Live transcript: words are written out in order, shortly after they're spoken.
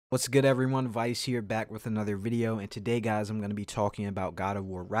What's good, everyone? Vice here, back with another video, and today, guys, I'm going to be talking about God of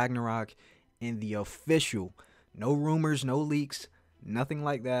War Ragnarok and the official, no rumors, no leaks, nothing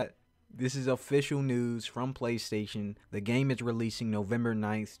like that. This is official news from PlayStation. The game is releasing November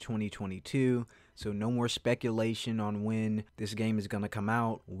 9th, 2022, so no more speculation on when this game is going to come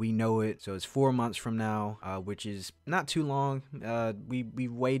out. We know it, so it's 4 months from now, which is not too long.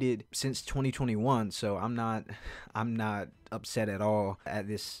 We've waited since 2021, so I'm not upset at all at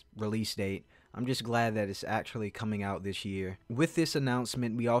this release date. I'm just glad that it's actually coming out this year. With this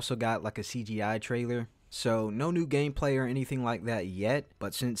announcement, we also got like a CGI trailer. So no new gameplay or anything like that yet,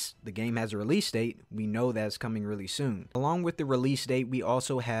 but since the game has a release date, we know that's coming really soon. Along with the release date, we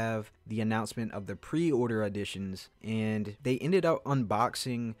also have the announcement of the pre-order editions, and they ended up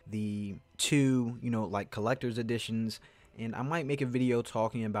unboxing the two, like collector's editions, and I might make a video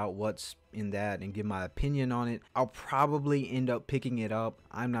talking about what's in that and give my opinion on it. I'll probably end up picking it up.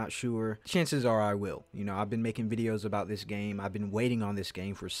 I'm not sure. Chances are I will. I've been making videos about this game. I've been waiting on this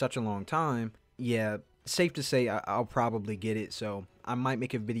game for such a long time. Yeah, safe to say I'll probably get it, so I might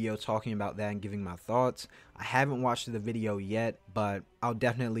make a video talking about that and giving my thoughts. I haven't watched the video yet, but I'll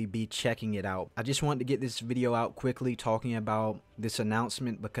definitely be checking it out. I just wanted to get this video out quickly talking about this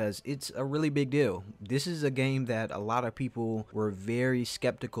announcement because it's a really big deal. This is a game that a lot of people were very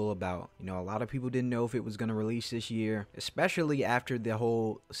skeptical about. A lot of people didn't know if it was going to release this year, especially after the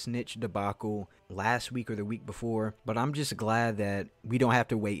whole snitch debacle last week or the week before. But I'm just glad that we don't have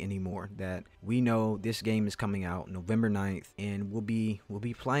to wait anymore, that we know this game is coming out November 9th, and we'll be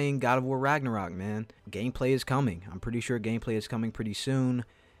playing God of War Ragnarok, man. Gameplay is coming. I'm pretty sure gameplay is coming pretty soon,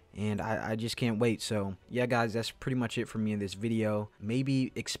 and I just can't wait. So yeah, guys, that's pretty much it for me in this video.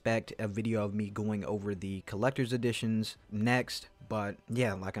 Maybe expect a video of me going over the collector's editions next, but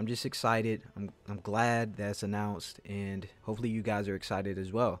yeah, like, I'm just excited. I'm glad that's announced, and hopefully you guys are excited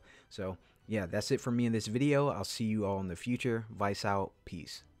as well. So yeah, that's it for me in this video. I'll see you all in the future. Vice out.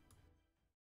 Peace.